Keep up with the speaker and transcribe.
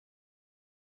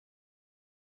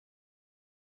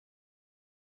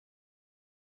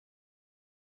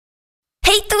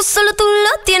Y solo tú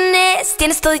lo tienes.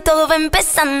 Tienes todo y todo va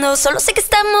empezando. Solo sé que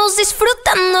estamos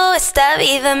disfrutando. Esta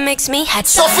vida makes me happy.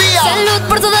 Sofía. Salud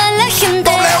por toda la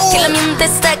gente. Que la mente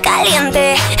está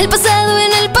caliente. El pasado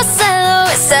en el pasado.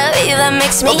 Esta vida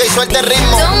makes me happy. Suelta el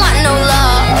ritmo. Don't want no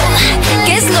love.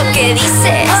 ¿Qué es lo que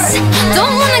dices?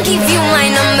 Don't wanna give you my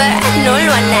number. No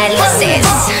lo analices.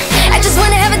 I just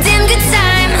wanna have a damn good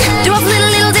time. Do a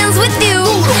little dance with you.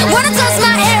 Wanna toss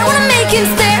my hair. Wanna make him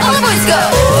stare. All the boys go.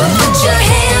 Put your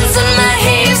hands on my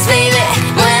hips, baby.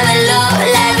 Muévelo.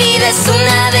 La vida es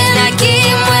una ven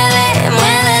aquí.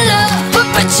 Muévelo.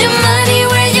 Put your money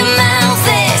where your mouth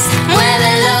is.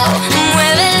 Muévelo.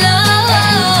 Muévelo.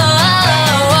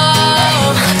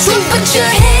 So put your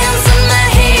hands on my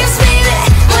hips, baby.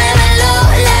 Muévelo.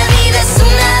 La vida es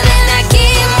una ven aquí.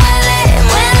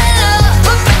 Muévelo.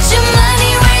 Put your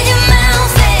money where your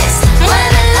mouth is.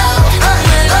 Muévelo.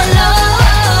 Muévelo.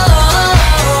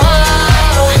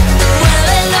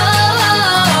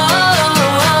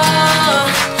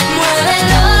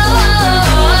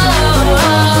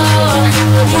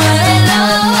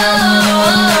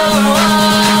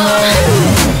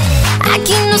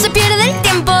 Aquí no se pierde el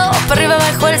tiempo, para arriba,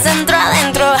 abajo, el centro,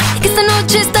 adentro. Que esta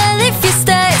noche está de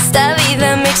fiesta, esta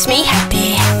vida makes me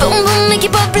happy. Boom, boom,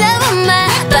 equipo, la bomba.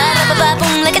 Ba, ba, ba,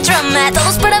 boom, like a drama.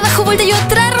 Todos para abajo, vuelta y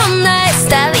otra ronda.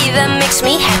 Esta vida makes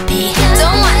me happy.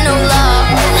 Don't want no love.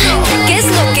 ¿Qué es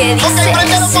lo que dices?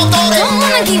 Don't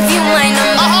wanna give you my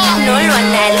number. No lo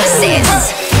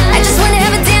analices. I just wanna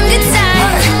have a damn good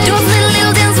time. Do a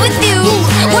little dance with you.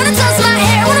 Wanna toss my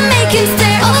hair, wanna make him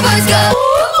stare. All the boys go.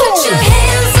 Put your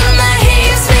hands on my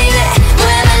hips, baby.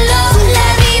 Muévelo. La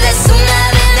vida es una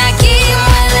ven aquí.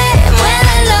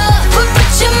 Muévelo.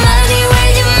 Put your money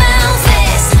where your mouth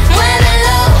is.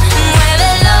 Muévelo.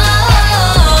 Muévelo.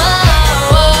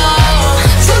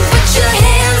 So put your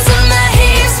hands on my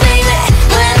hips, baby.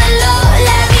 Muévelo.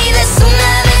 La vida es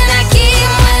una ven aquí.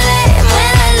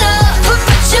 Muévelo. Put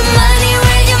your money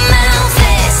where your mouth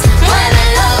is.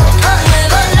 Muévelo.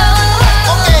 Muévelo.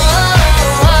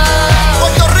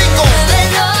 Puerto Rico.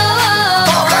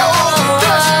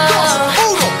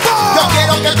 Yo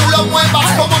quiero que tú lo muevas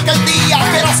como aquel día.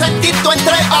 Quiero sentir tu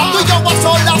entrega. Tú y yo a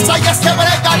solas, ahí es que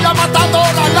brega la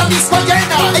matadora, la disco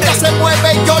llena. Ella se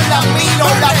mueve, yo la miro,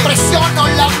 la presiono,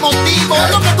 la motivo.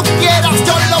 Lo que tú quieras,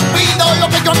 yo lo pido. Lo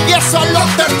que yo empiezo, lo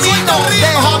termino.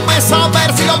 Déjame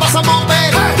saber si lo vas a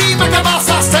mover. Dime qué vas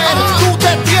a hacer. Tú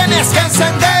te tienes que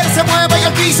encender. Se mueve y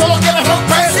el piso lo quieres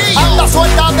romper. Anda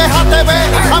suelta, déjate ver.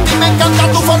 A mí me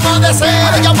encanta tu forma de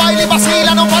ser. Ella baila y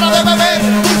vacila, no para de beber.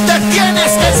 Tú te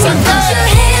tienes que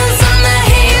encender.